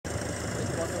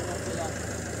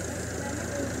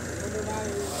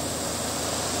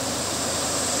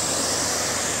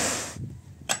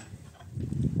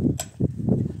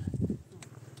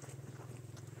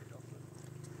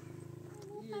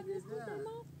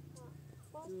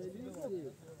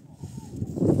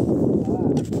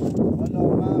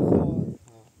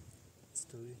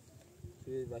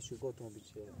asciugotto un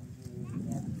bicchiere.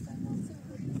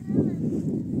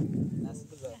 Nasıl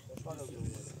güzel. Hoş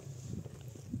geldin.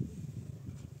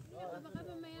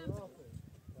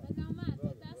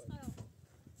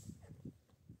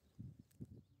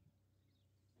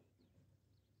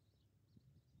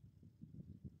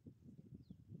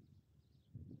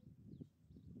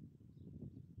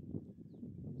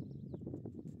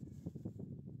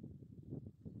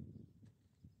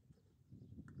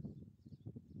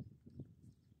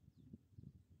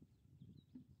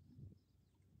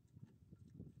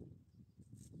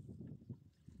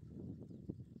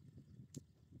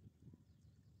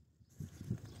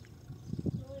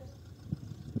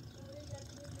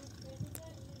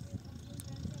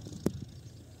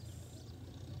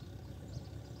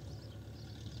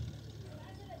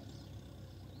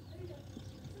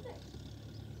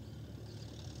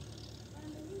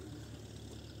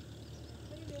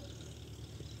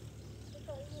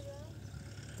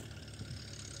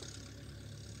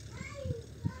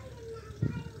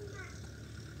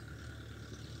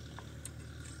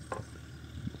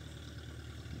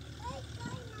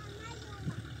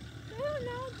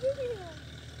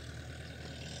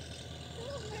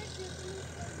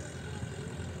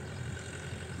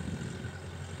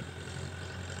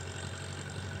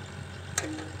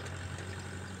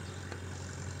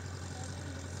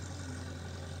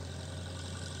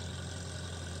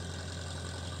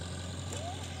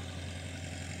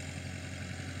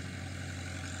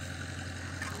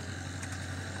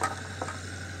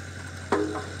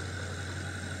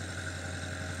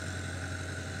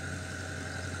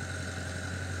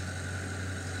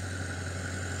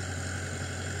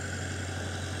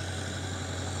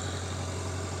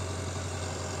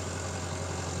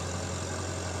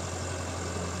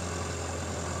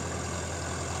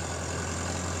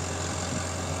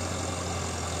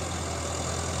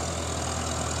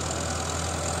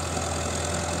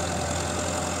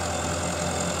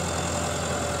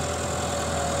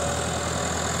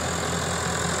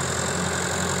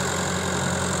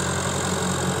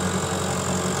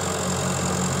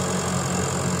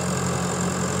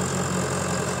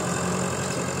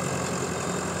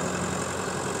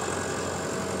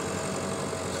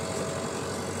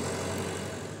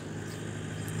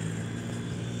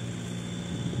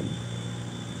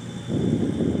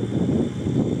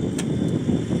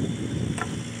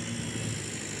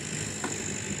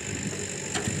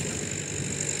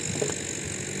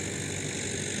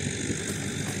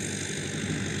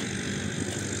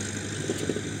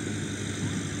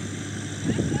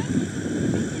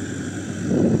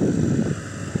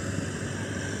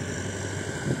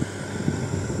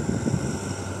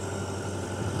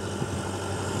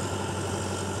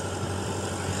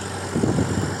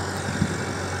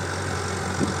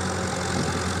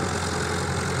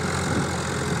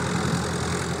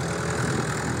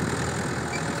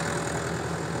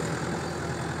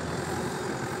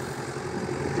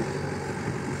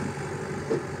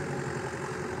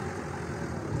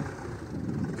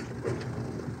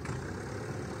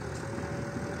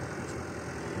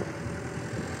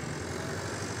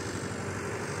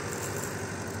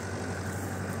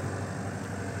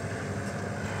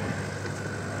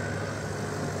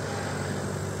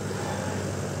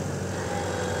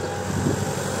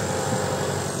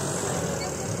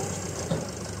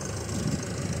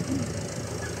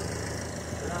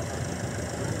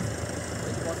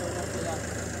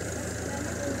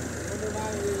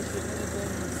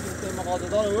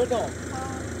 مغازه‌دار آوردم.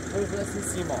 بفرستین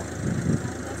سیما.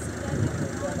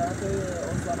 در که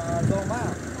اصلا مردم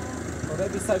من. خدا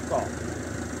 20 کا.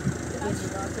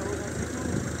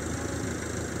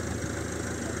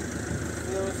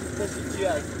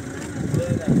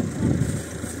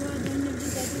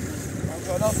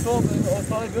 حالا صبح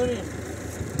اصلا بریم.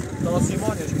 تا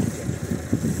سیمانش میشه.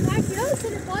 Marcelo, você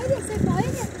não pode? Você pode?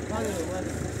 Pode.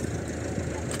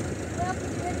 Eu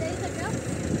podia ter isso aqui, ó.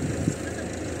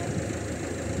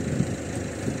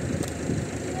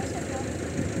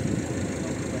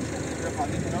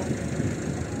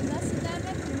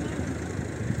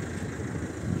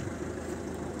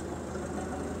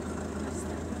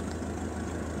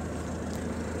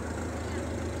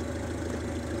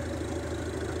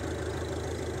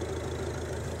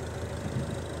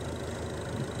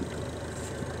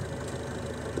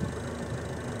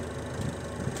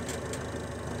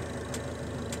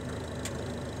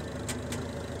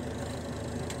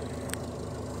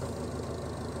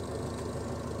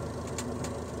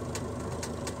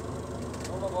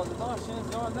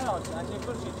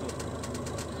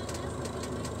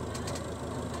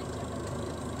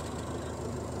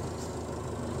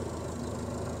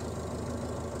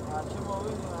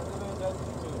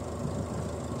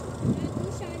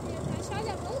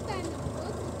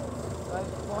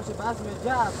 باشه بس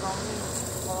مجاز کاملی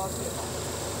خلاصی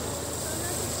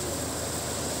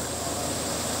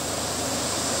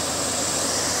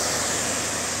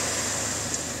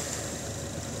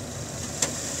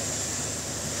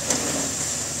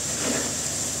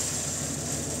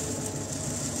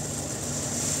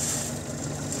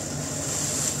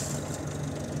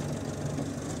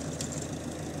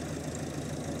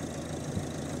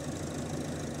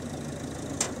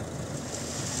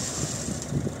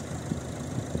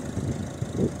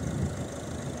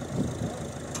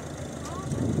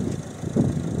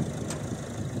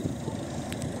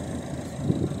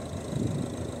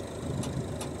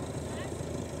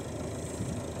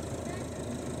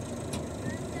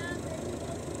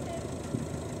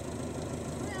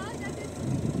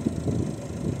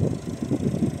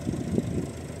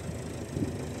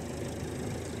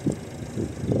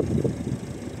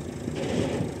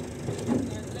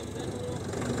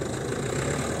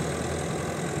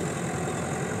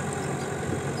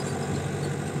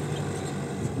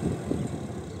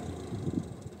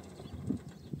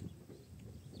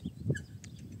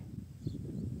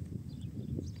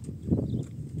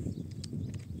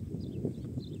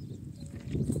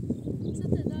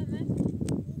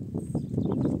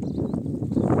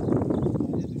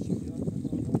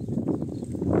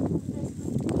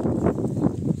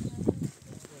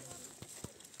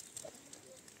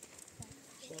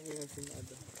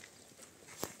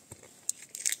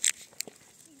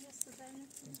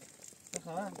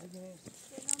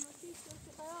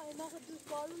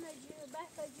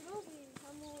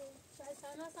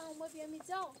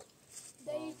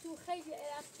دایی تو خیلی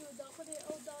رفت تو داخل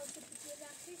او داشت تو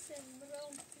رفتیسم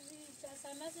مرام توی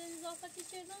جسمت اضافه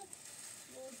کردم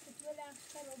و تو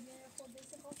رفت رو بیاره خود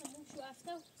بسه خواستم اون شو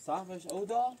افتم صحبش او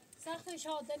دا؟ سختش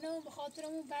آدنم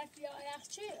بخاطرمون برد یا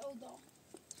عرقچه او دا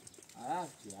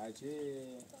عرقچه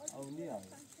عرقچه او نیاز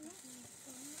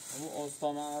اما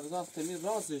استان ارزاق تمی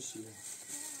راستشیه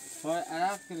تا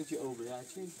عرق کنی که او بره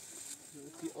چی؟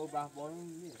 که او بحبارون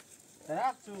نیست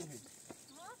درخت چه او بید؟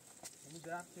 اما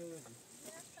درخت چه او بید؟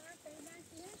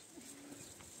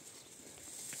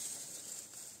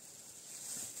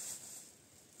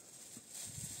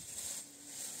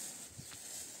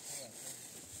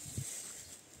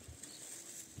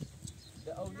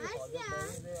 ده او نیخواد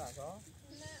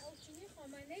نه او چی میخوام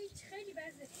من خیلی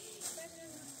بزه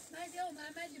مرد یا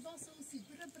محمد لباس اوسی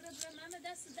بره محمد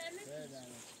دست در نکنی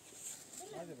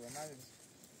ماذا بقى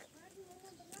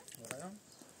وراهم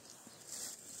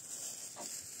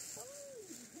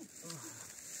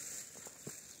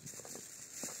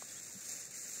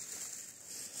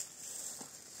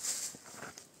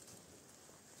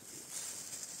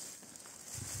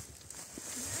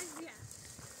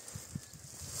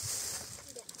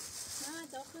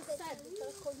داخل سر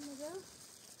داخل مجا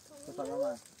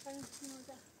تمام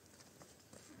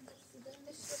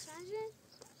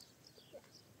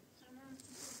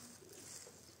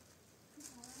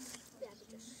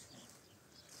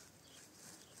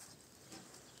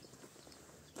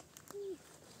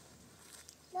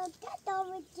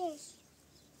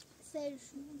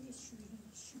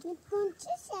يكون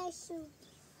تسعشو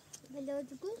بلو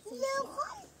تقول لو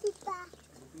خلتي بقى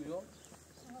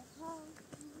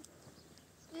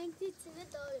انت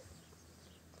تقدر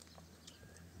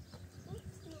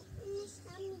مش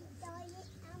هم متضايق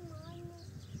امان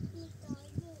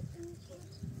متضايق انت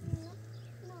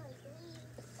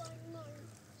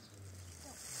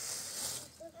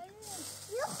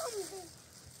يخمد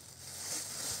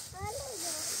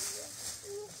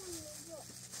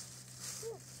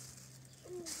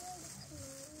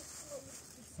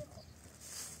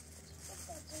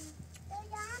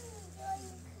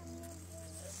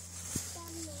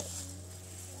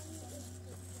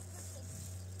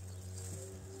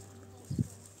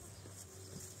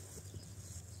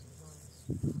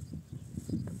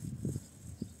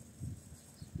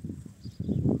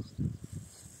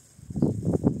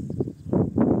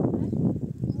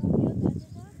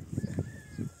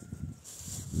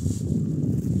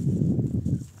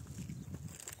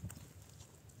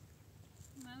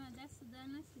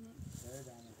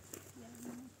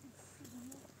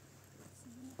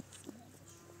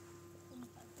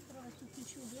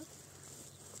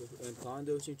امتحان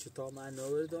دوشیم چطور من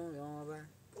نوردم یا ما بر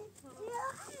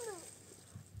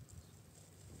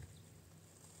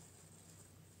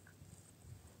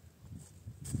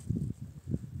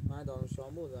من دانش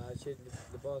آموز هرچه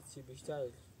لباس چی بیشتر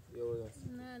یوردم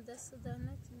نه دست در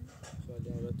نکنه شاید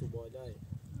یاره تو بالایی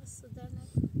دست در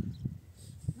نکنه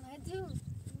مدون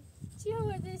چی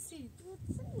آورده سید؟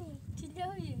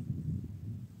 کلاهیه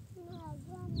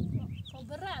خب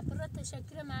برا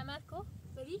تشکر معمر کو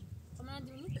بری؟ خب من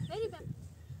دونی بری با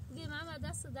بگی ماما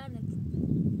دست دارنک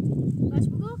باش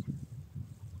بگو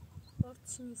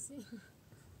وقتش نیستی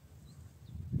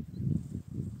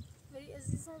بری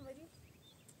عزیزم بری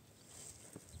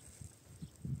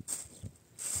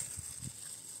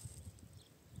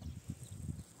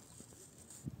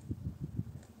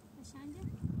قشنگه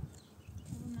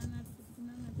ماما بگو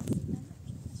ماما دست دارنک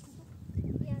باش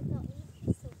بگو یا تا این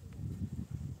کیسو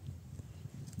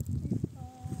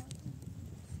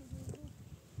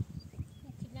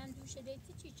دوشه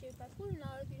دیتی چی چه پول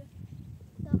نارو بیره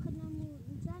داخل نمو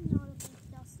اینجا نارو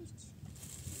دستیش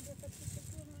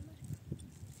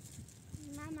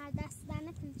ماما دست در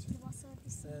نکنی چی لباس رو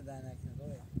بیست سر در نکنه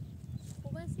بابا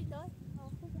خوبه سی دار؟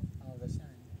 خوبه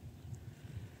قشنگ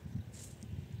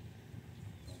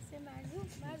سه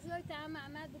مرزوهای تمام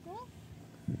محمد بگو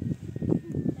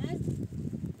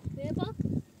بباک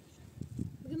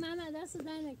بگو محمد دست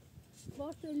در نکن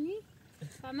بارتونی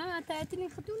و محمد تعطیلی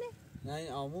خطونه نه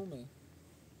این عمومه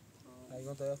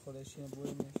اگه تا خودشین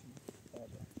بوی میشین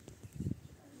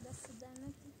دست در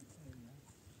نکن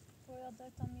باید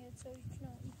دایتا میره چایی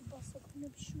کنم این که باسا کنه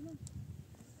بشونم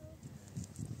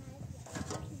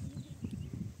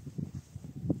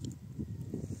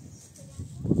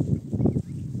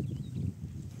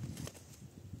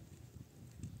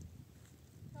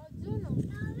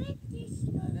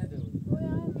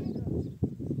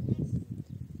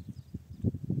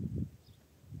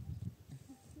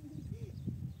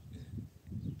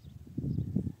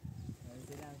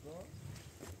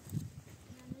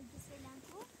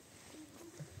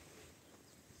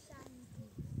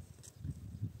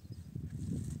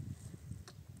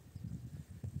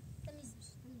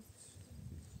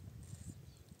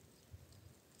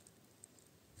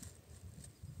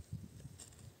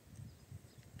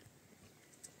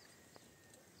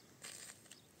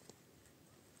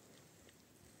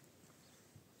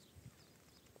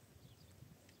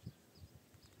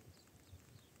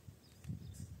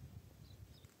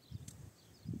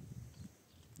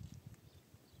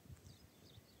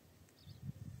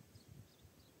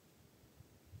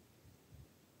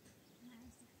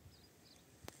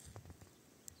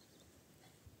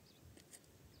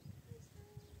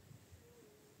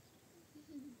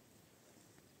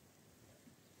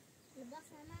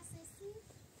لباس ماما اساسی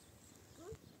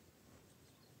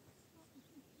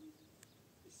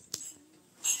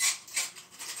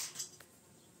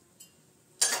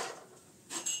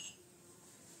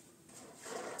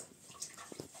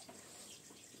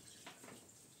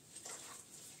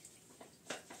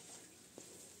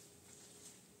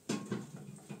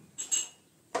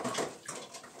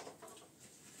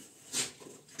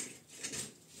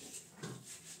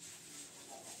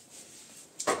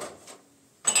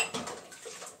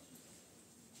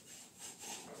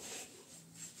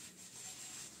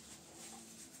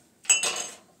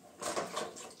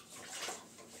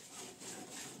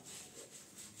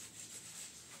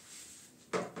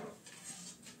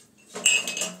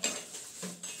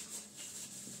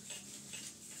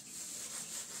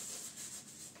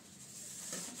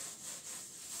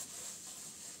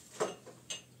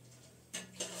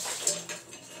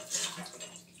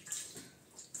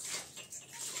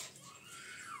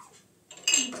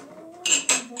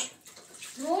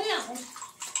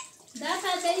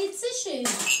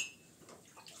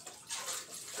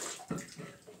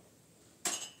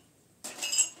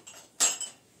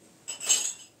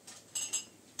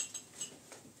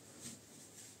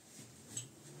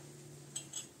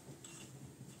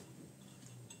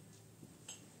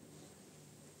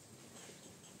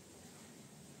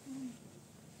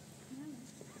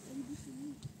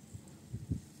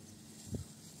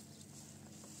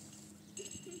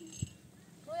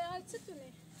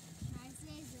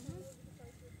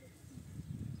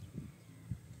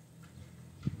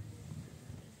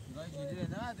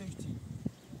چی؟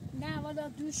 نه والا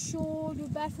دو شو دو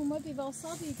برف اومد به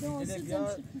واسابی که اون سیزم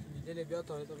میدلی بیا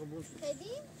تا ایتا قبول شد خیلی؟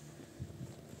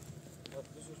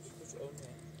 بسوش چکوش اونه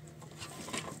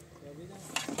یا بیدم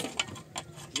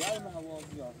یارم هوا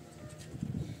بیار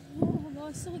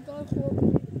واسه گار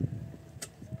خوب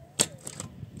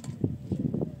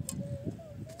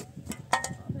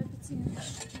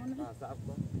نه صعب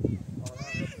کن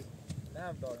نه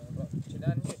هم دارم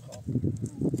چنان میخوام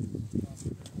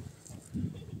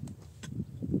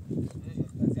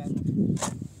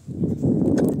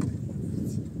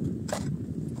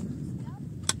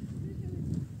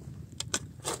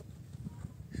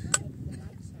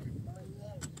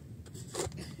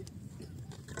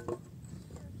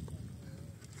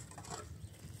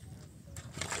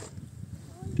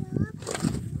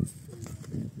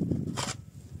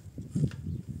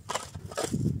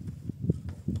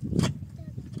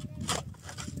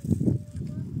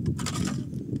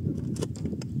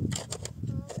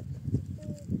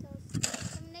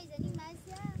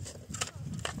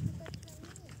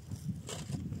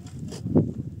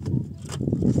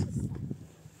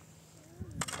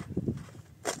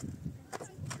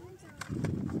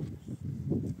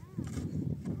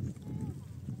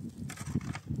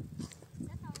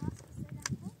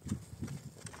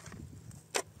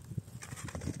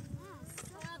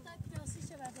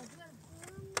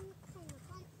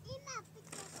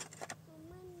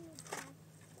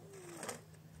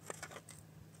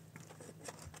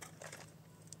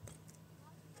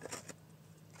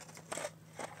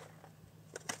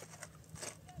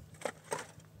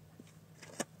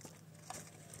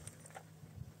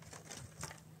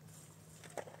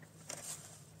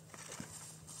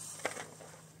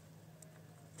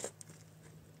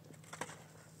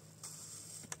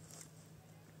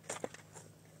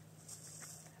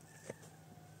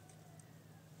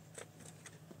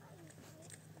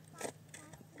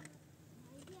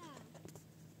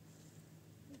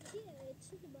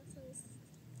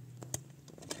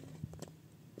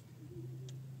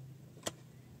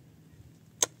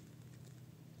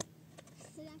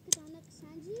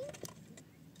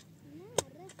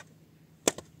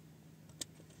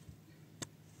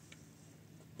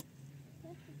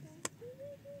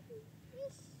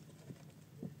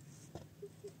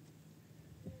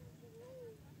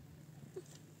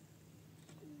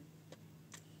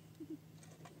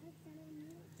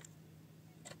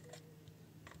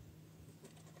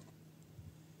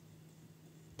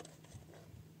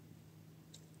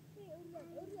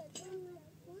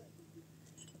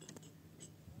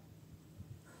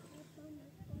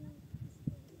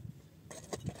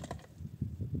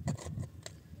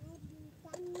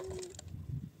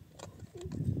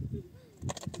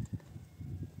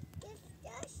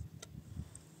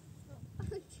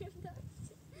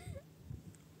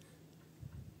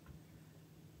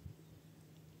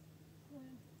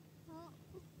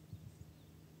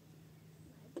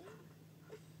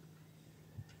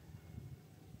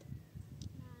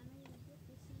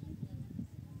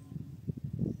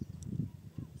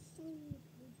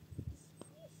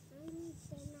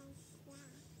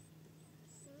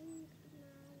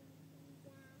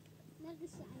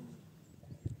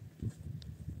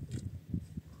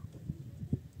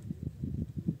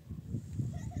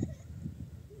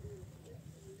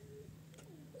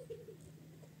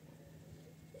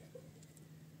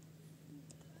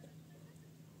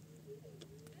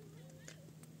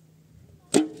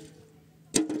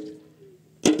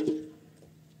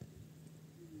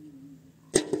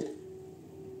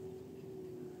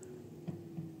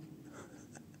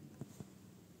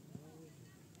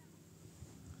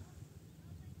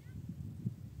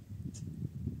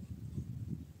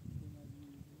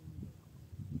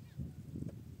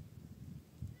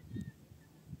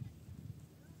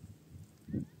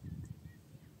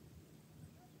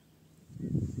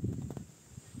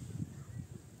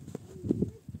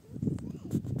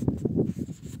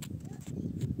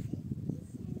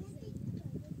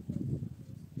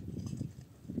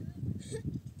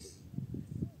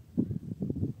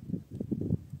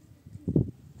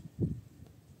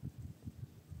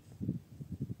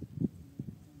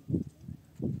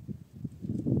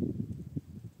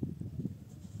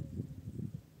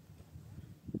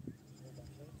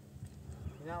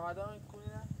آدم کنی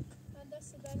نه؟ من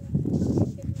دست در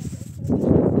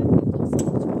نکنم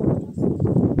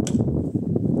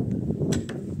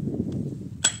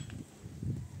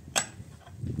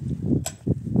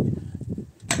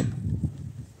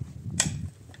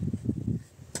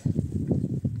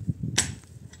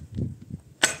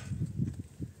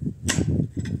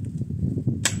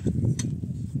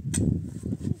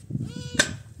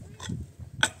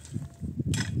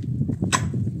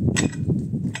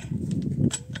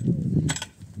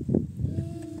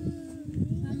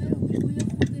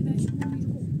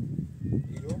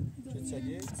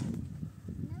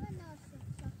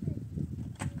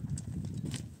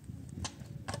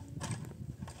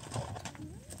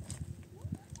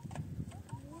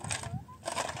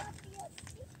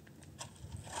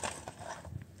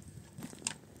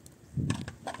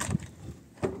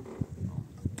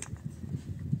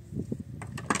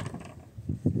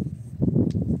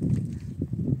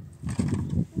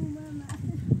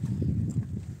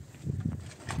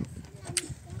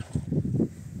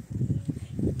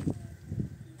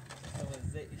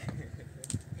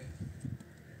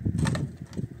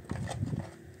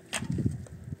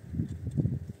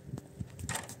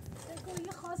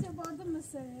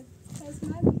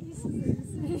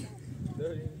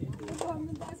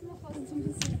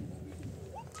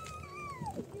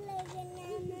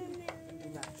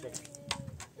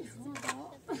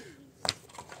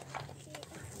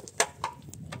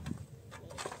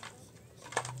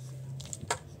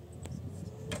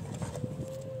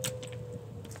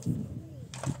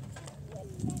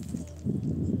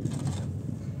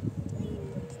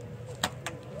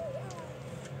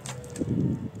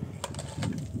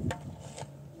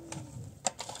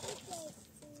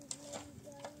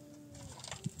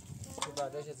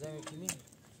بعدش از این میکنی؟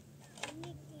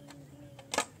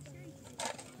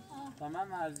 تمام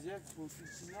مرزیه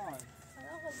فوتیسی نای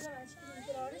خلاص زمانش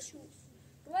کنیم شو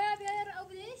باید بیایر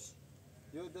آبیش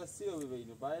یو دستی رو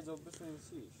ببینیم باید زوب بسنیم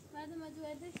سیش بعد ما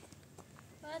دویدش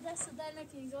باید دست در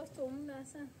نکنیم گاش تومون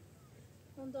اصلا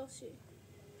اون داشتی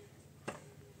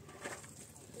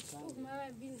اوه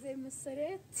من بیزه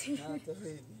مسترد نه تو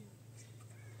خیلی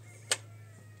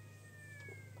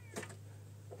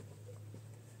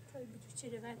تای بجو چه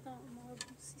روید ما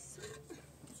بوسیسی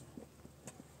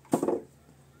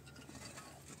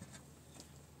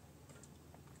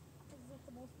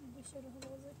بشه رو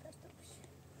حوازه کرده بشه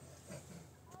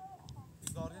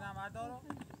داردین هم هر دارو؟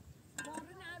 دارو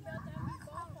نه بیاد همین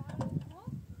کار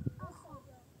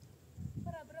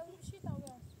برا بشی تا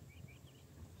باز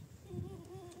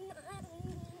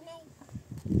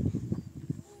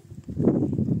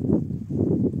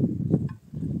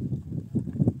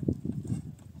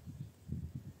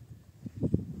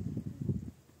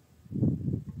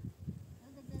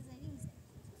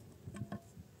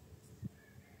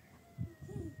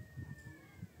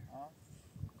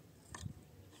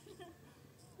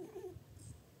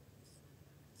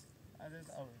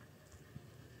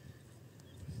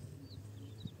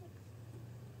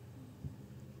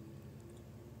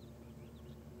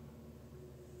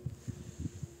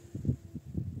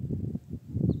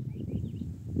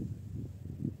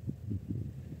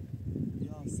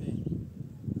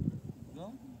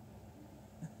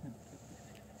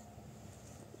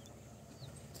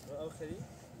آخری؟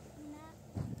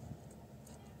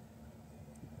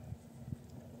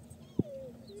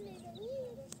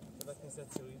 Bak mesela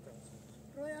teoriyi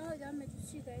رویا جمع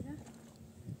چی دایده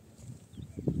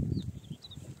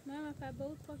من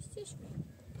بود پاشتیش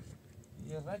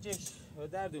یه رجش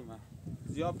درد اومد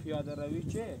زیاد پیاده روی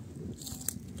که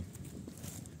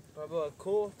بابا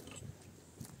کو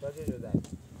باشه شده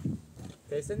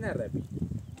تیسته نربی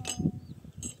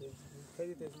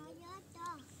خیلی تیسته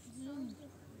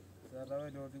در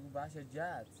روی دوردگو بحش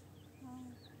جد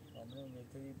کامله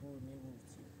میتری بود میبود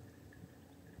چی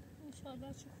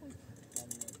انشاءالله چه خوب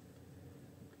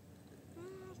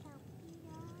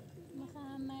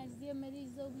میخواهم مرزی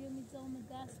مریض و بیامید زام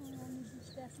دست من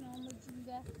آموزش دست نام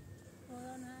جونگه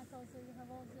باران ها تازه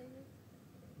هوا زیده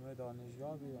ما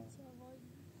دانشگاه بیام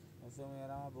مثل اون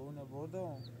یرم به اون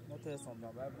بردم نترسم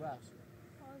بیام باید بخش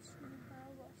خواهش کنیم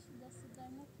برای باشی دست در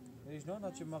نکنیم ریش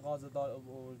نه چه مغازه دار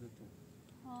آورده تو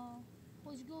ها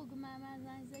خوشگو که من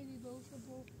زنگ زیدی به اوش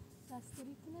با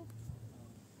دستگیری کنه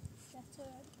دست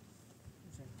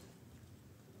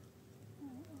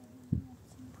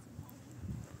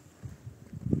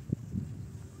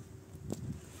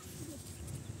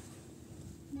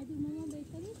ندی مامان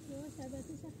بهتری تو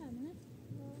شربتش خمنه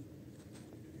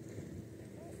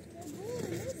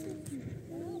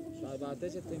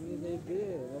شربتش تمیزه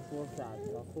بیه و فرصت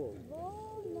و خوب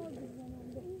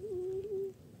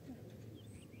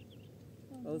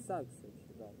او ساکس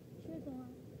چه تو هم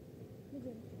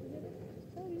بجرد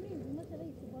تو میمیز مثلا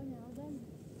ایتی بانی آدم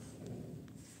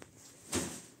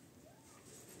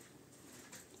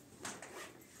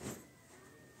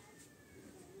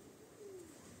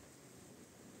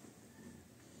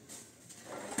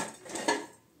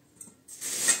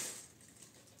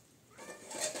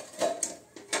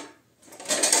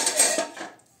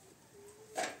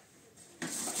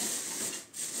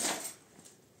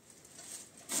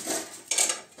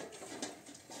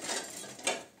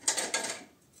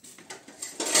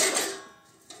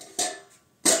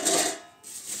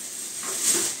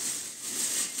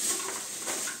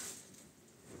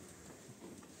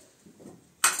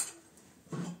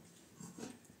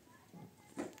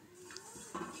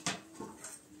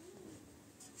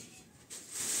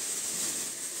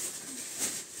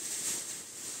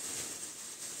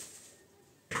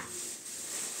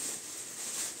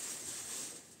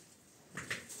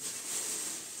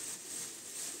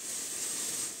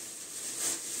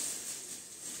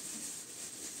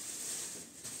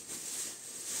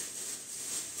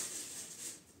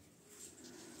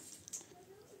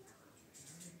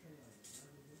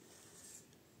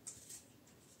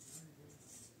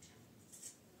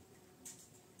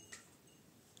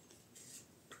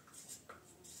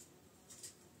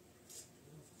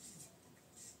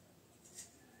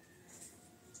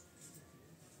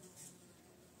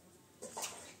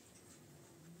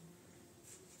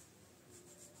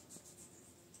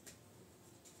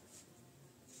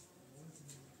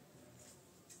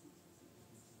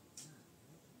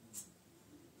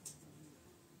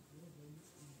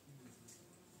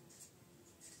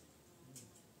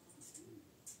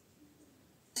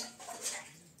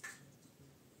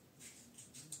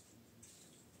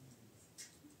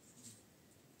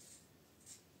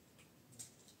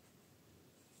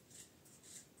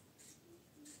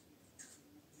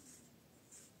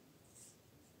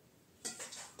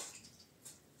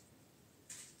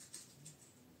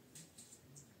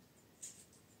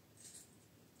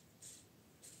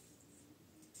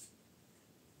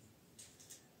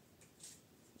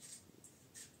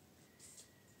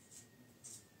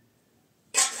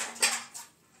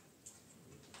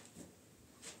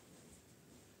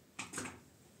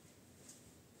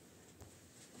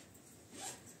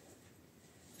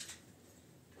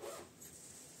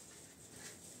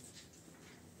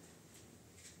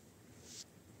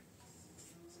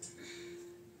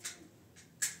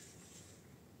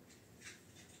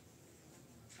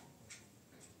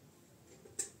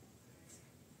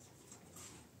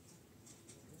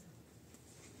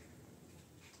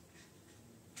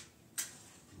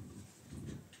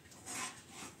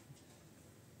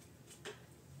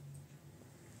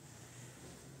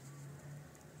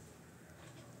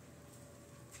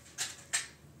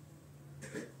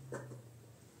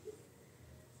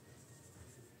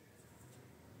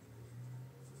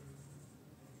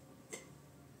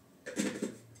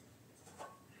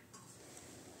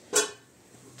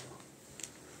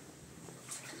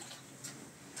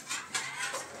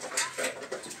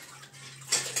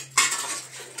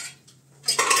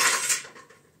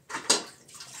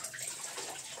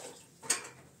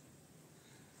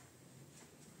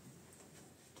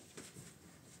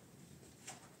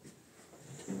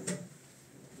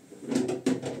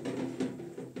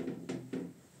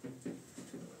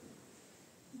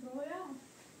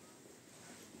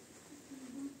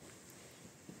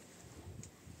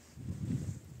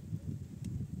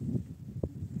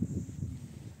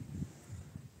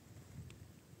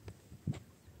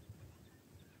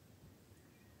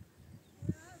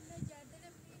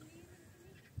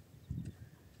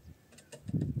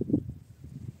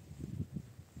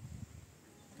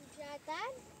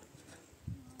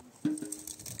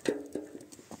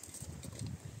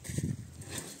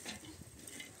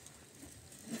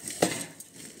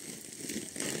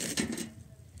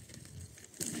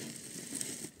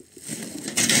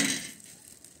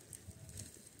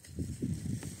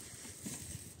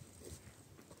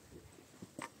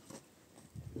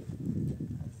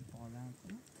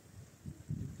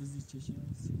چشی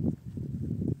هستی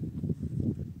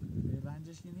به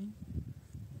رنجش کنی؟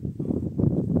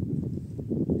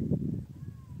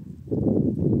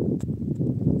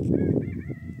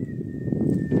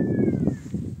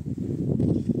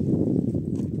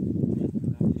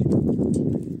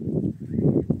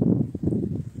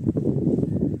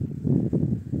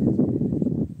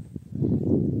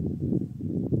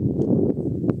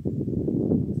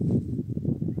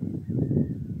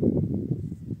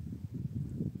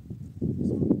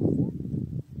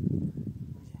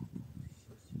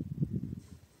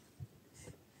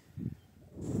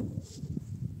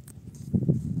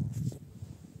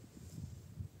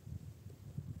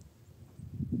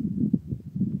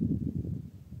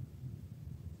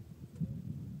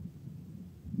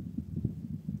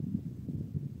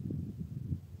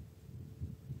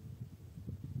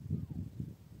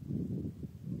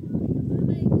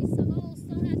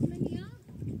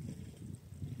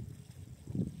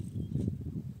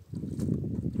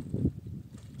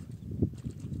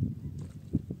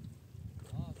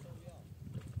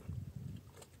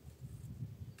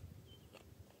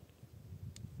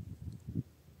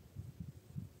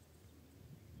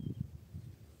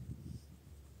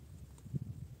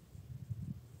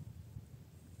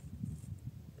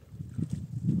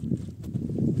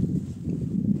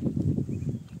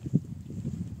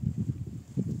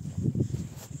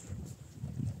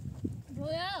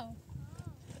 رویا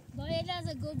باید از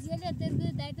گودزیل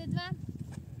درگاه دایدد و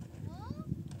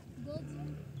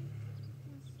گودزیل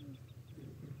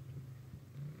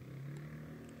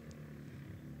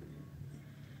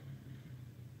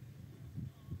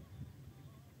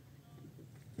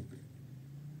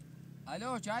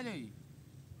الو چالی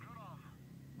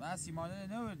من سیمانه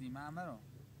نوردی معمه رو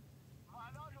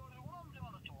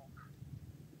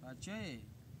بچه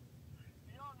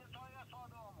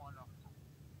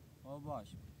خب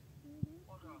باش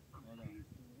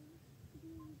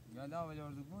یالا ولی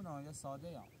اردوگون ها یا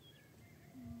ساده یا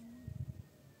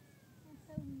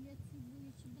مسئولیتی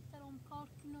بوی چی بهترم کار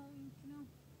کنه این کنه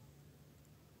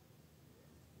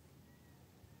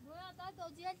رویا دا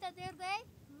گودزیل تا درگاه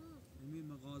همی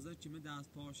مغازه چی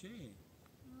دست پاشه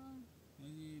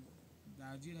یعنی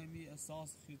درجیل همی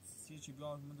احساس خیلی چی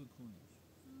بیار منو کنش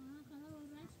خلا و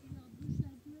رش بلا دوش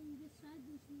در دور میگه شاید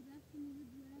دوش میرفت میگه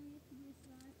دورم یکی به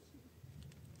ساعت شد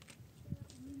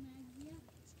این مگیه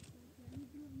یعنی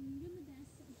دور میگه من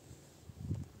دستم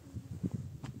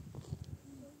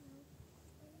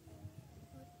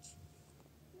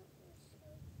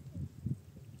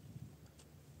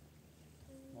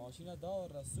ماشین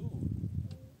دار رسول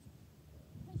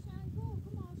تشنگو که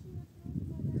ماشین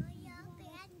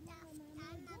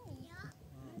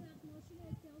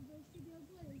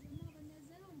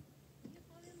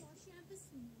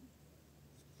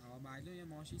معلوم یه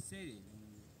ماشین سری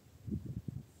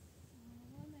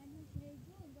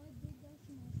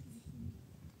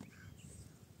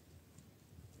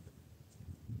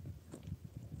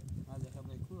هذا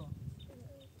خبر كله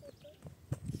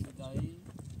داي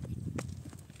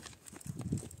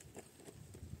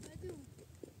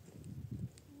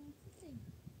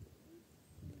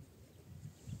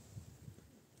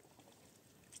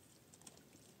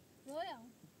رویا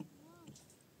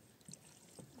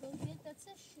گودزیل تا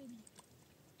چه شدی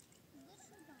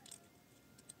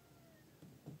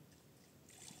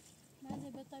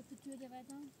مازه بتای پتوی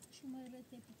دوادم شما رو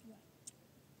تی پتوی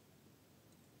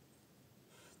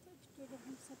تا پتوی رو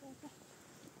هم سباته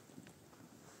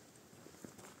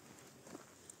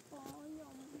آیا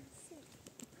میشه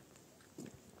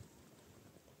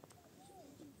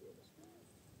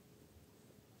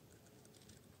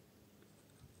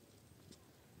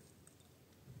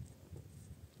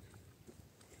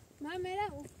من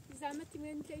میرم زحمتی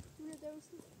میرم که پتوی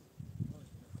درست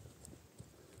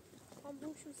هم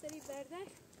بوشو سری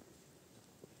برده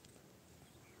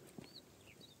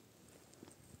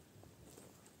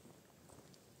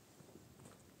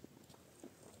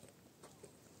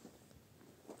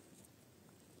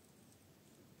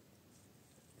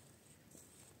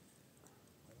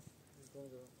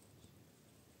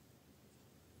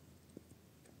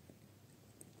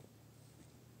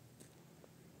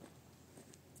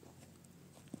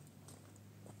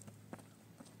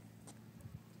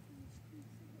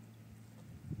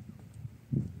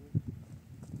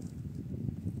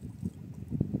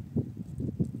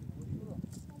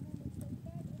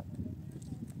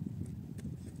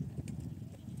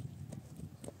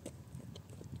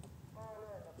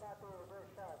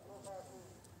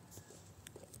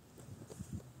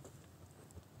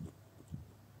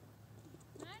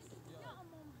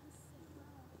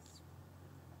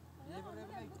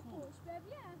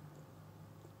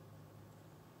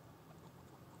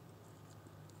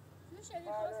میشه اگه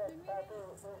خواست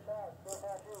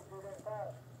بمیره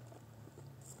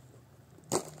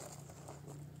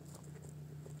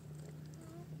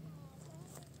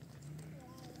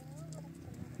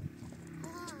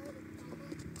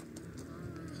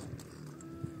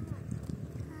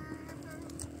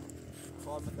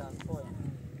کار به دست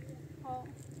پایم ها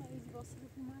ایزی واسه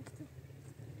بکنم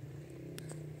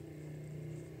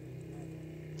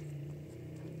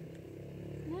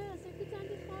نه سکو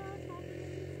تندی خواهد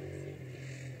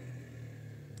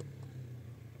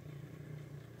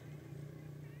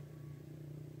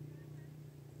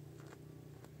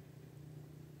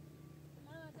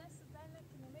من دست در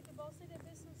نکنم اگه باسی ده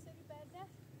بسون سری برده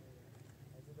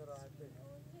از این راحت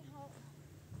بریم ها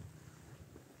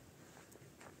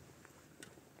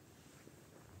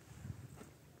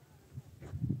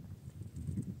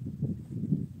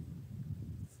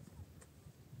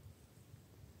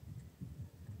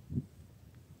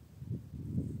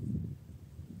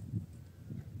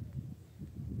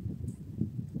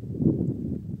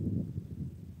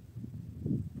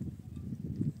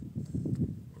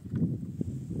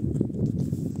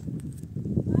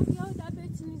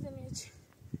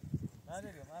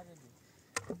نداریم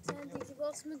دیگه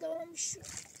باز مدام شد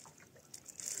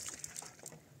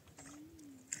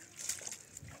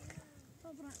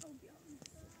طبعا او بیام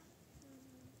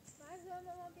بعضا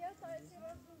ماما بیا تا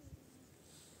اعتراض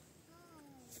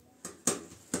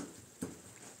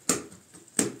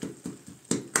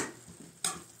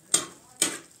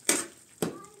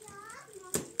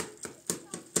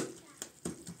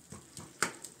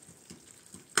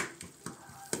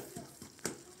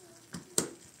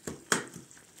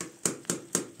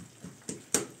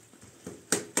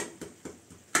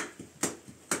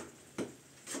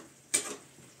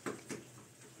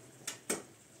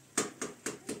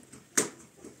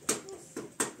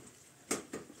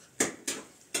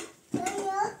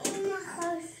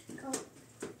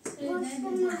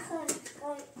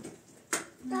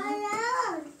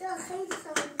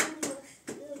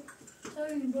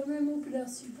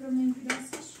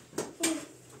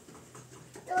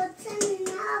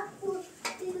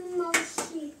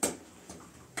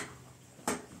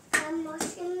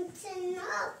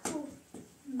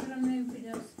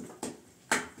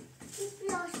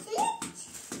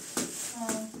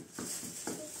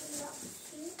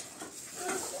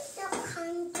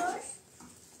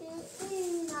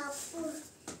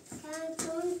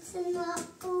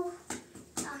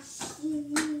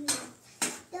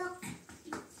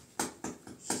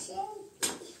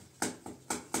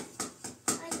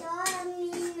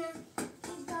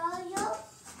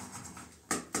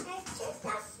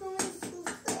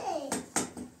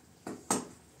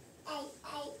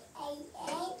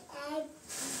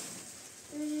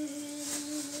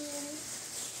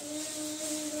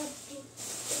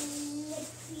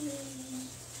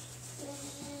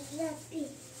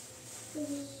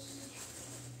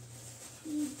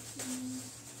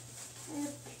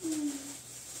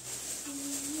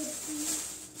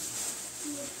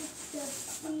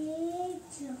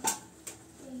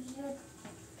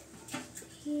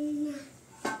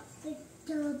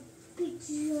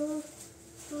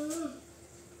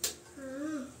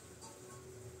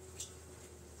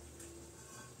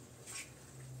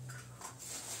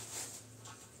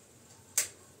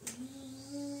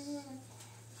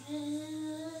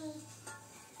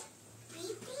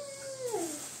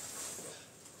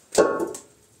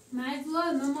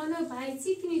مامانو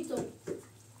بایسی کنی تو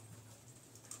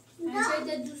من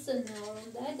شاید دوست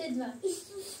ندارم ده دادم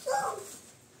نیست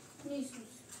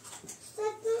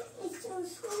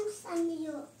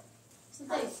سنیو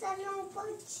سلام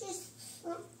پاچیس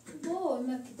بو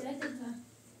ما که ده دادم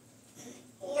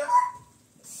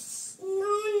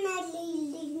نه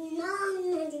لیلی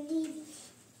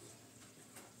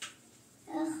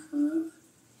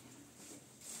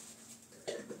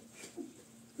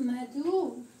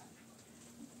مدو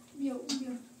بیا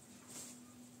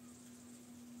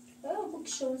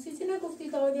بکشون سیتی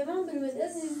نگفتی تا آگه من بریم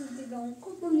از این دیگران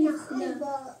نخوای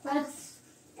با دست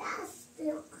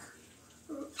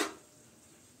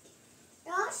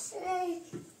داشت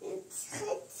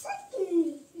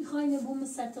خیلی میخوای نبوم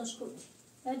ستاش کنی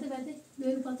بده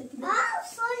بیارو پاتکی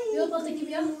بیا پاتکی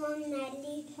بیا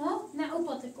ها نه او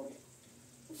پاتکو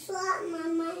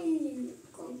ماما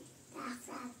نمیکن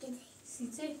دفعه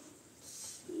سیتی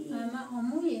ماما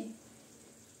آمویه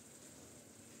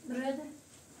برده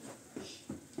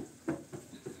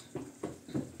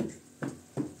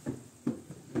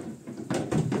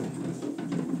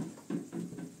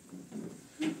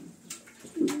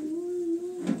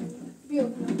بیا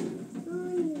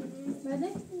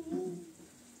بده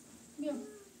بیا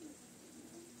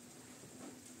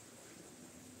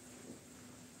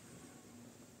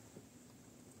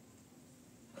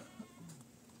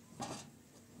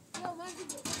بیا مردی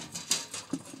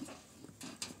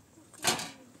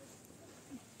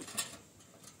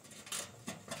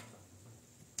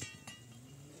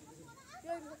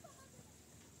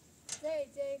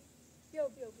بیا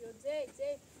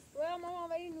زی رویا ماما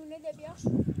ولی نونه ده بیا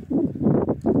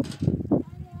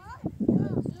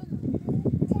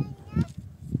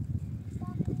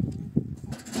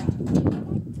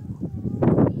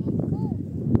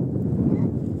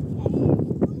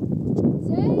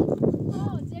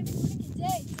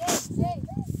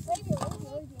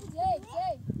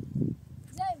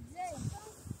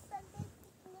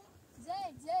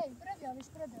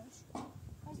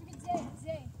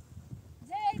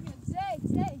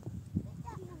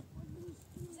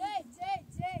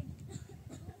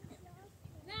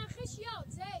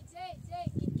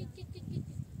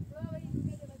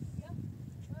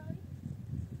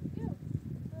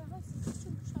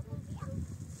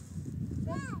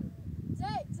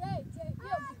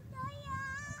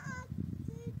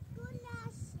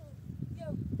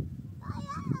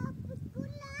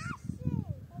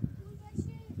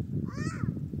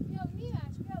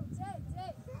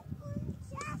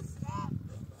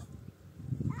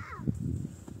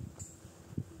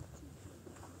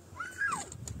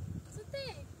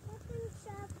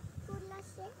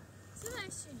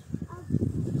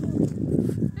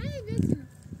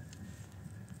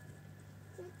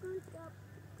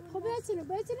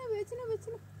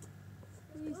بتونم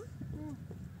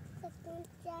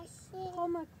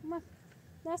کمک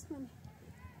دست منه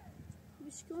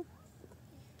بشکن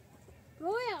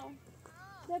رویا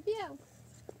بیا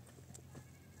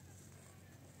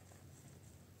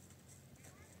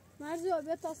مرزو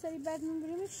بیا تا سری بعد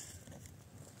میبریمش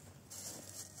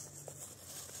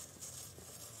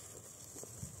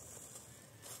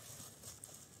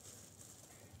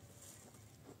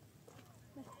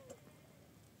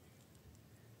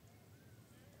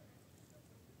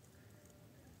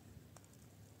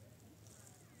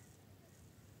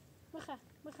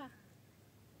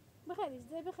بخریش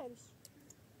ده بخریش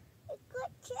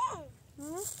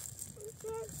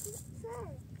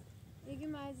دیگه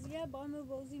مزیه با همه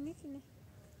بازی میکنه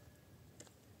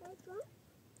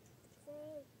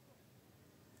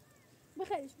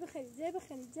بخریش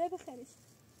ده بخریش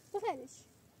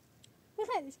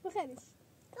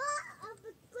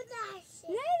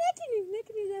نه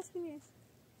نکنی دست کنیش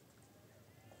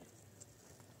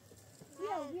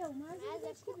بیا مزیه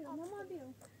داشتی بیا ماما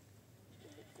بیا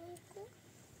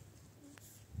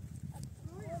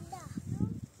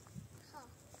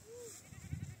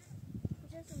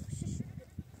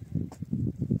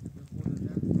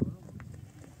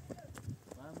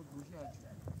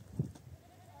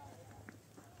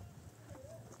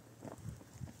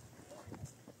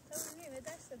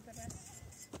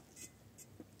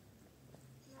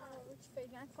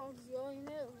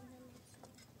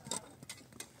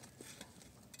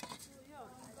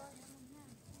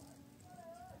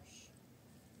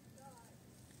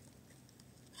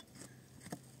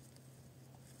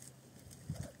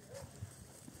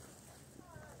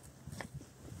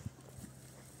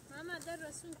در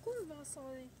رسول کن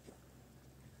واسه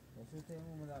رسول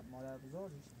تیمون مادر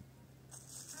بزرگش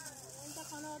انت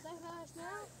خانواده هست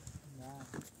نه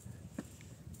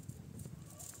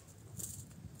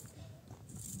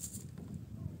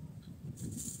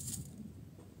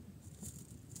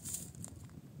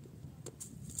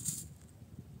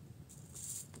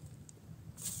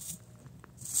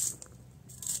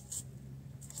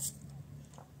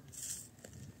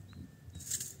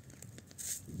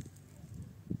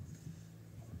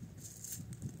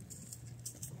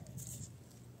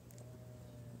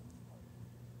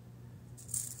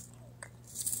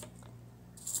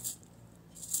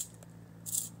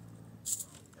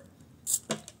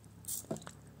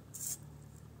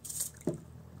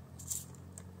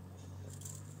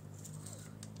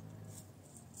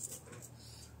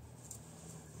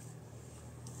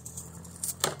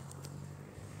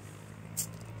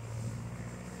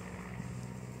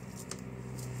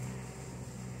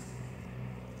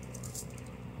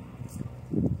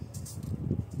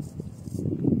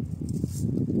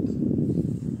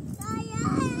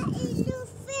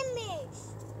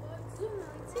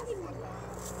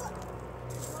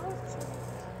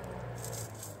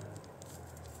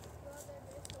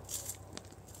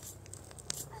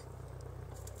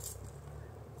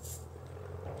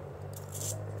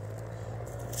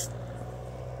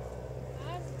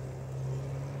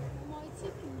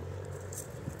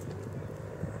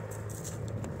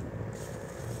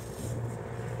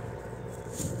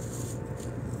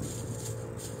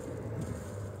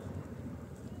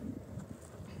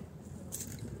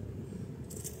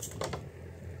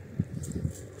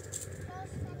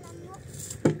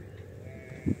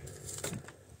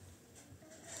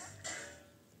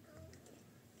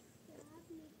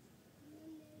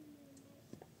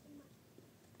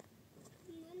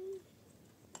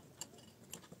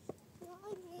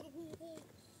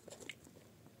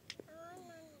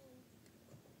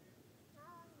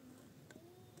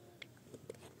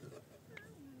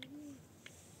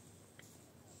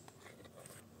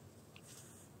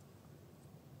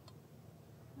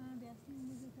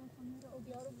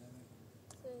یارو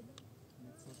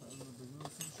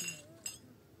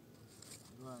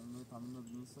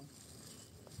سه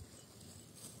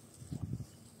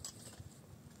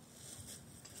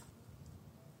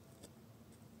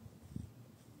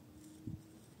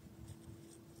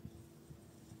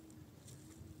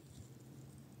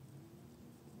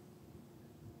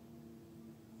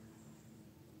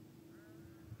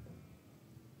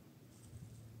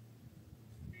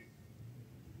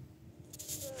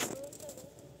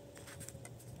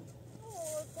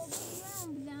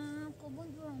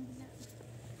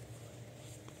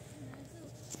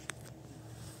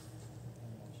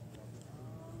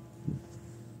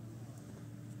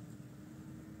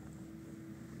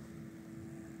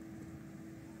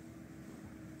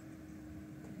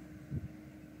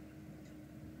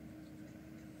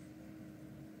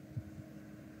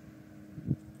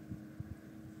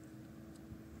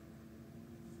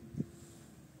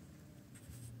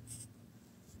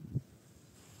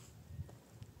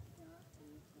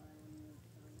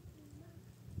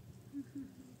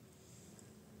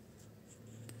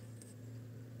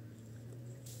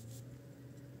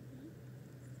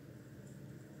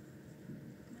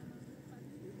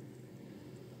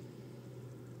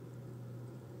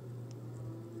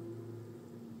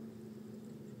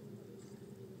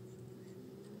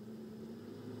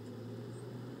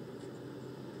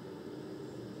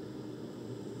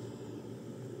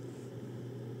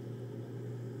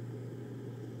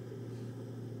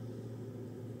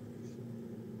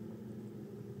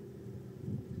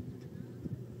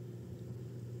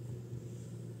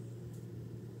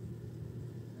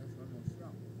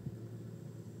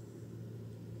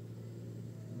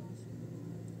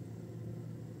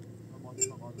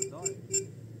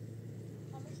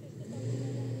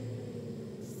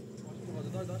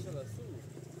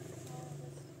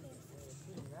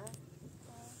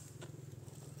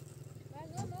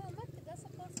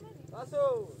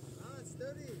Rasool! It's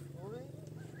dirty.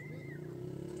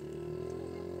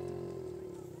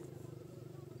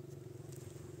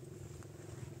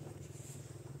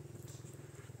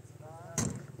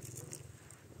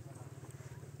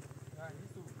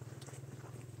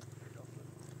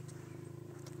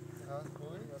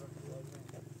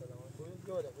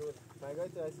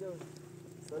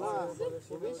 سلام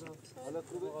خوبی؟ حالت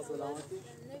خوبه؟ سلامتی؟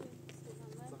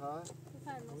 سلام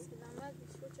بفرما سلامت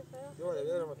شو چه خبر؟ جوله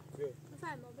بیارم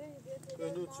بفرما برید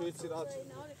بنود شوید سیرات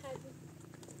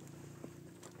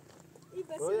این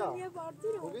بسیار یه باردی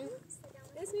رو خوبی؟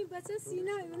 اسمی بچه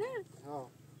سینا نه؟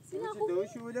 ها سینا خوبی؟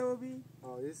 دوشی بوده بابی؟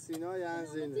 ها یه سینا یه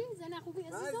زینه زنه خوبی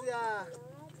عزیزم؟ مزیه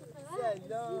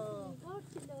سلام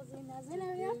بارکلا زینه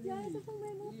زنه یاد یادتون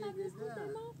بمون قبل از خود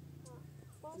ما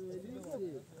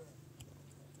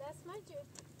دست مجید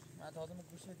من تازه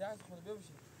گوشه دست خود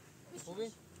ببوشید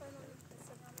خوبی؟ سلامت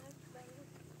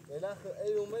بالاخره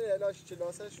ای اومد الاش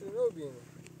کلاسشون رو ببینیم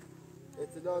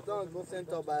اطلاع داد گفتن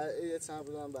تا بعد چند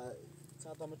بودن بعد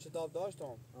چند تا کتاب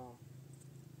داشتم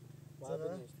بعد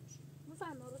بنویسیم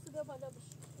بفرما رسو بیا بالا بش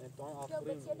امتحان بیا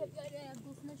آخرین بچه بیاره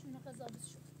گفتنشون قضاوت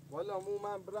شد والا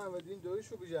من برم و دین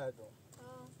دویشو بگردم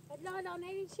لا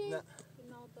نرین چی؟ نه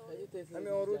ناداره همین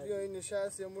آرود یا این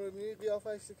نشست یا مورد میگی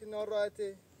قیافش که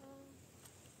ناراحته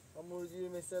امروزی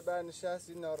مثل بر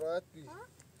نشستی ناراحت بی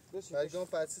برگم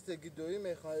پسی تگی دوی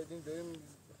میخواه دین دوی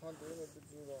میخوان دوی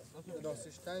میخواد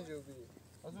دانسش تنجو بی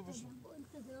ازو بشی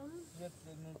یه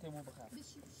نون تیمو بخواه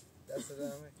دست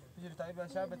دارمه بجیر تایی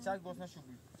بشر به چک گوست نشو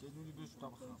بی چه نونی دوست تا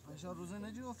بخواه بشر روزه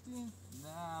نجی گفتین؟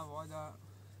 نه والا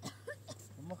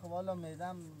اما خب والا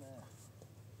میدم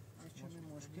چون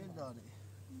مشکل داره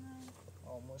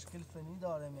مشکل فنی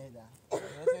داره میدم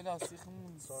مثل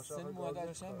لاستیخمون سن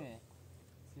مادر چمه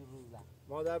 3 روزه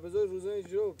مادر بزرگ روزه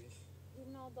اجرا بی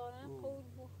نادارن قول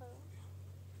بخواه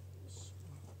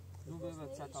دو به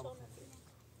بچه تا بخواه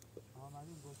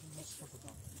آمدیم گفتیم نشته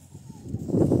خودم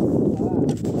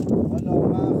والا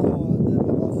من خواهده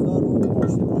بازدار رو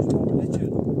ماشین باش معامله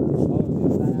چردم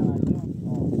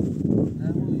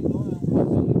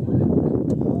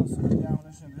سوری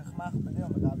همونشون بخمخ بده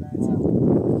هم قبل اینجا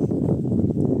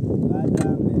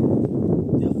بعدم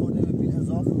یه خورده به پیل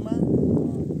اضافه من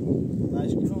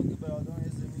مشکلون که برادران یه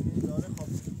زمینی داره خواب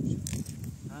میشه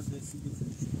هم رسیدی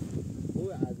فروش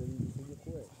خوبه عدمی بسیدی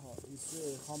خوبه ها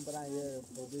ایسه خوام برن یه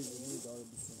خورده زمینی داره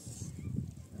بسیدش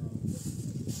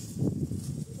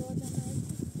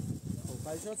خب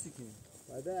خیشات چی کنیم؟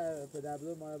 بعد پدر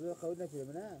بزرگ مادر بزرگ خود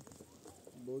نکرده نه؟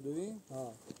 بودوین؟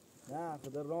 ها نه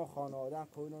خدا راه خانه آدم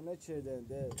کوینو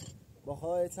نچیده با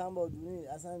خواهی چند با دونی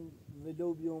اصلا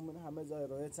ولو بیوم همه جای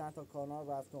راه چند تا کانال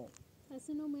رفتم پس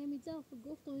اینو میمیزه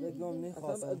گفتم بگم اصلا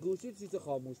نخواستم گوشی چیز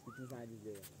خاموش بود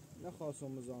فهمیده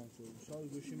نخواستم مزاحم شد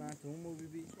شاید گوشی من تو اون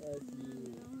بی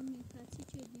پسی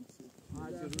چه دیسی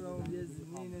رفتم یه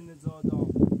زمین نزادم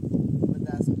به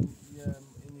دست یه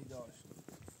اینی داشت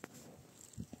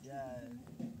یه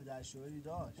پدرشوهری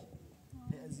داشت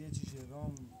از یه چیشه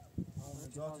رام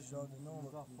نجاتش داد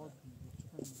نام خود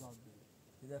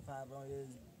یه دفعه رام یه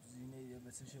زینه یه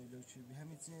بسه شیلو چی بی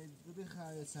همین چیزی دو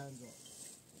خرید چند جا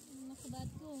خودت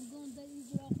گون در این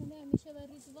جراخونه همیشه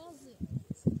برید واضح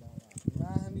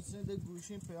من همین چیزی در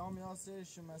گوشیم پیام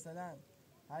یاستش مثلا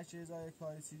هر چیزای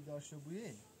کاری چیزی داشته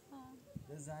بویه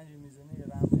یه زنج میزنه یه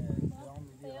رم پیام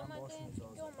میدی رم باش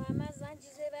میزازه جو محمد زنج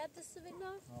زیبت دسته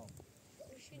بگم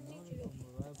گوشین نیجوری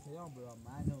پیام برام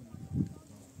من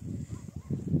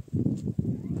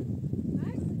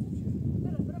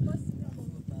برو باز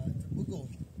بگو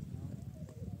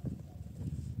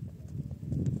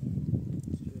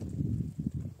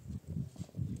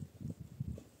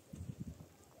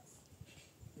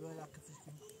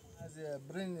از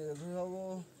برین رویا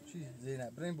و چی زینه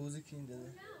برین بوزی کین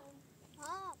داده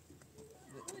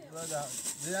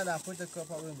زینه در پشت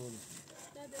کپا برین بوزی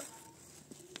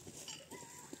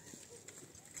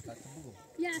بگو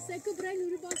یا سکو برای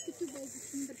نوری باز که تو بازی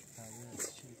کن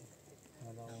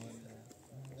بر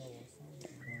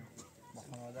با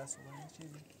خانواده صبح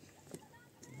چیزی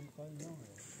کاری نمی‌کنه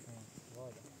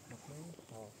والا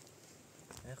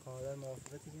این خانواده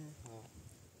موافقتی که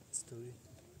استوری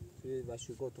توی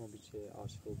وشوگاتون بیچه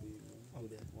عاشق و بی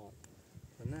بوده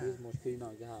نه بیز مشکلی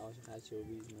ناگه عاشق هرچی و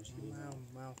بیز مشکلی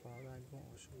من خواهدن کن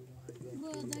عاشق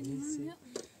بودم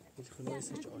هیچ خونه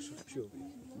نیست هیچ عاشق شو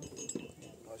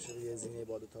عاشق یه زینه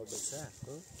باده تا بسه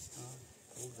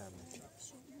او زمین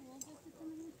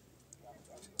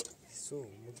سو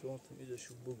مدام تو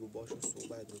میداشو بگو باشو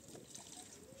صحبت رو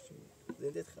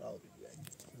زندت خرابی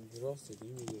بیایی دراسته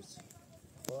دیگه میگوز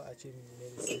خواه اچه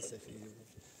میرسی سفیدی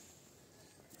بود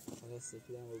آقا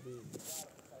سفیدم و بی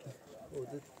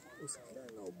اوده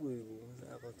اسکیلن نابوی بود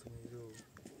مثلا اقا تو میرو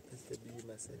پس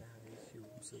بی مسئله همه چی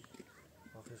بود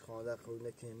آخرش خانده خوری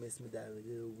نکنه مثل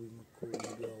درده رو بوی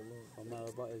مکوی بیامون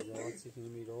اما با ازدواجی که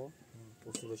میرو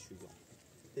اصول شوگم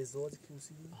ازدواجی که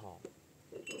موسیقی؟ ها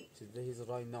چیزه هیز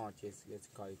رای نه چیز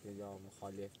کاری که یا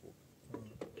مخالف بود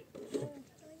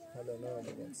حالا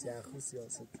نه میگم سیاخو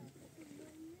سیاستی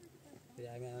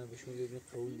یعنی انا بشون دیدن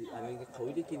قولی انا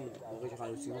قولی کنی آقای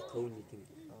عروسی ما قولی کنی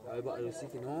آیا با عروسی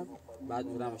کنم بعد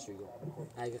اونم شوگم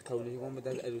اگه قولی کنم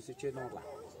بدل عروسی چه نور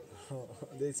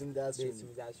دیسم دست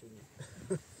شونی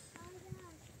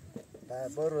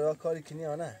با رویا کاری کنی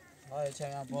یا نه؟ های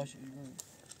چه باش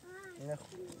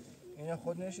اینه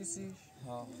خود نشیسیش؟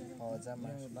 ها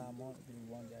زمان با ما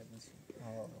دیوان درد نیست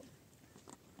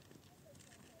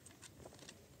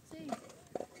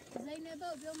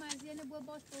زینبا بیا مرزیان بو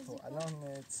باش بازی کن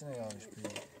الان چه نگاهش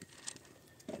بیاد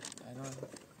الان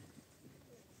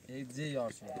یک زی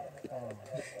یار شده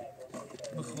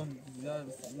بخون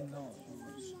زیاد این نه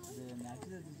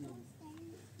نجیده دیگه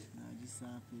نجی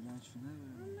سر پیلن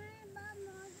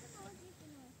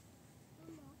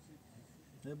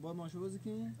شده با ماشو بازی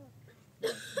کنی؟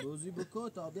 بازی بکن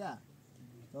تا بیا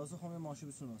تازه خواهم ماشو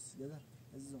بسوناسی دیده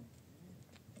عزیزم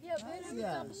بیا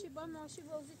بریم بشی با ماشی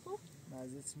بازی کن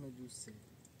مزید چی دوسته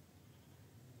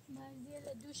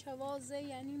مرزیل دوش هوازه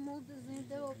یعنی مود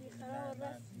زنده و بیخرار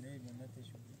رفت نه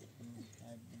منتش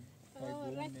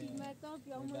رفتی مردم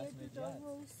بیا موی دو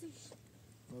بوسیش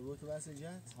بابا تو بس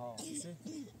جت؟ ها سه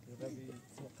ربی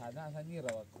تو قدم اصلا نی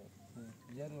رواد کو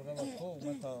یه رو رواد کو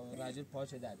من تا راجل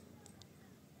پاچه داد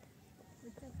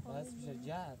بس میشه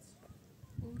جت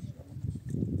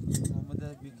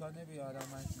اومده بیکار نبی آدم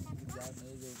من چیزی جت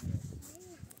نیده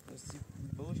بسی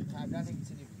بوش قبلا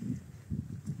نمیتونی بی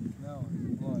نه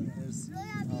وای مرسی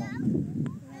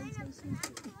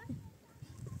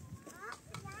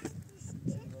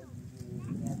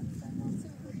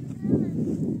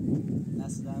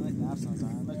دست درمک درسان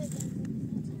زحمت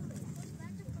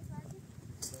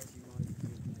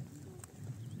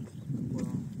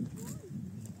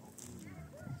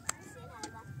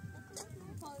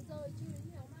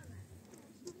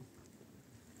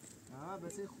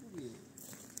بسه خوبیه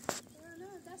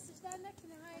دستش در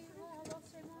نکنه های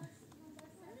حواس شما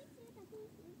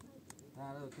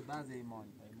نه تو بعض ایمان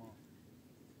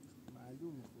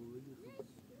معلومه خوبه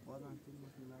بازم تو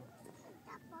مثلا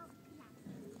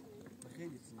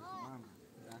خیلی چیزی خواهم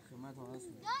در خدمت هست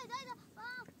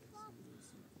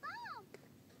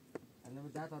الان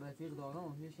 10 تا رفیق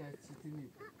دارم هیچ چیزی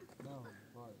نیست نه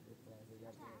وای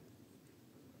بفهم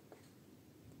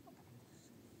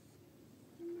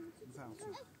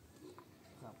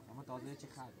خب اما تازه چی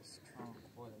خرش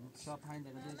خواهده متشا 5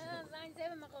 دقیقه من زنگ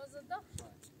زیب مغازه داشت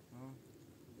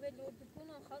ولو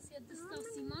دکونو خاص یه دستا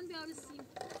سیمان بیارسیم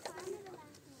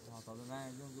تازه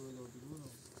زنگ جون دو ولو دکونو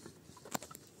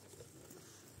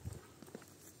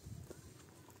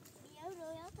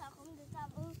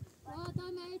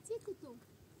دام ایتی کتو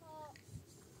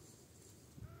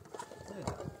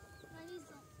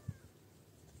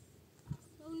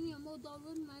اونی ما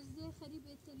داور مزده خیلی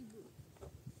بهتری بود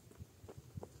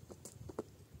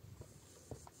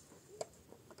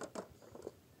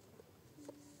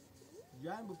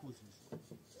جنگ بپوشیش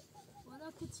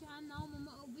ولی که چند نام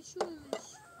ما او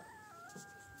بشویمش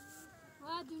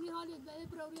و دونی حالی بله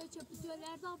براویا چپتو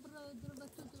لردا در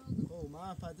بطو درازو خب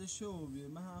من فتش شو بیر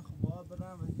من با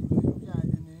برم دویم که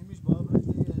عده نمیش با برم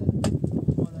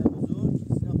مادر بزرگ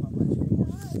سینا پمچ که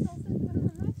ماشت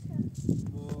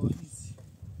با هیچی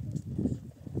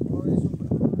با ایشون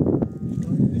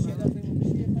برم بشه داخل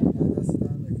میشه دست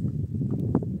در نکن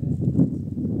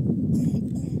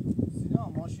سینا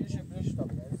ماشینش برش تا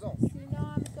بگه سینا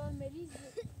هم کار مریض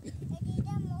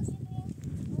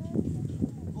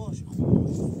باشه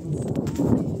خوش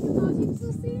نازیم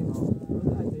سوسی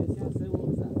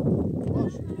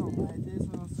باشه اینا مایده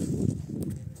سنا سری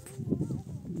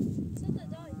چه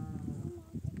دادای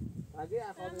اگه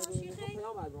اخواد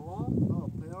پیام از ما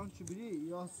پیام چی بری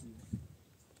یاسی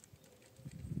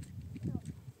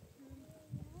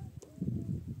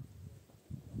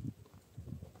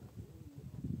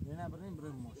نه بریم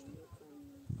بریم ماشین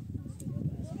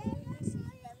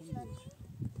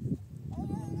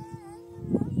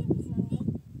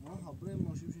آها بریم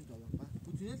ماشین بشین تا بخواه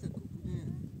پوتینه تکو پوتینه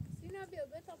سینا بیا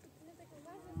بتا پوتینه تکو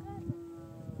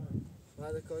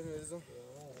بعد کاری میرزم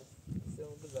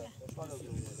سیمون بذار خوشحال بگیم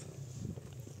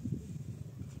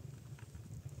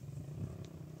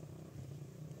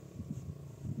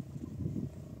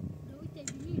نوی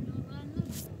تبینی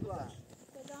نوغانو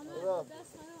سلامت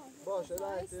دست باشه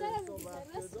سلام تو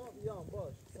مفتردم یا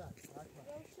باش سر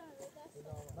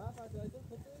من فتایده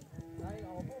خطه نه این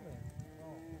آبومه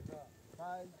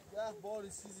یه بار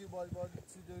سیزی بار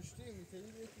چی داشتی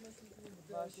میتونی بیتونست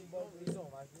میتونی بار میدم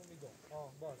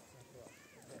آه باش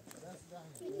دست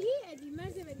دهنه ای ادی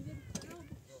مرزه ولی بری خراب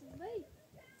بکشیم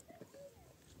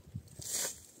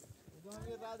میدونم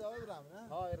یه رد آقای برم نه؟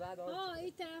 های رد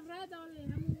این طرف رد آله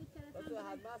همون اون طرف بس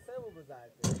هم حتما سه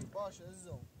بزرد باشه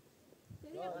عزیزم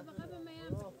داری قبقه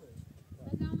میم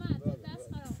سلامت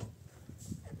دست خراب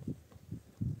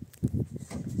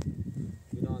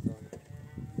بنا دارم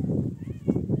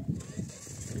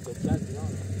دکتر بنا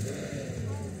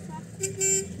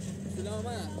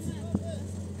سلامت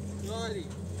یاری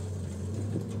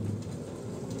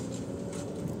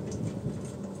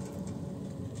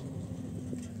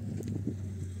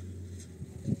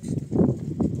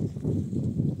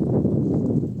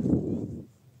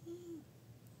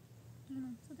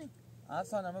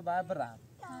اصلا همه باید برم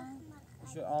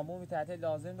شو آمومی تحت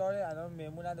لازم داره الان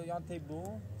میمونند و یان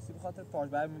تیبو سی بخاطر پاش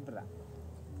باید میبرم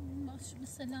باش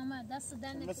بسلامت دست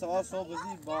در نکنه مثل آن صبح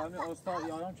بزید با همین استاد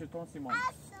یارم چطور سیمان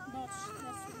باش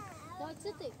باش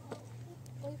چه تی؟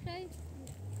 اوی خیلی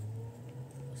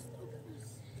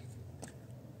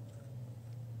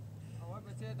اول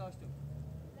بچه داشتم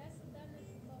دست در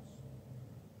نکنه باش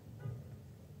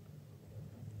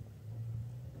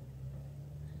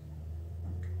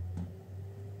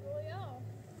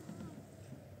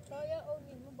رویا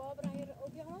اولی مو باب رای رو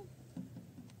بیام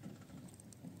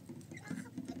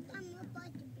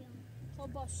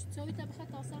خب باش توی تا بخواد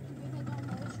تاسق بیاد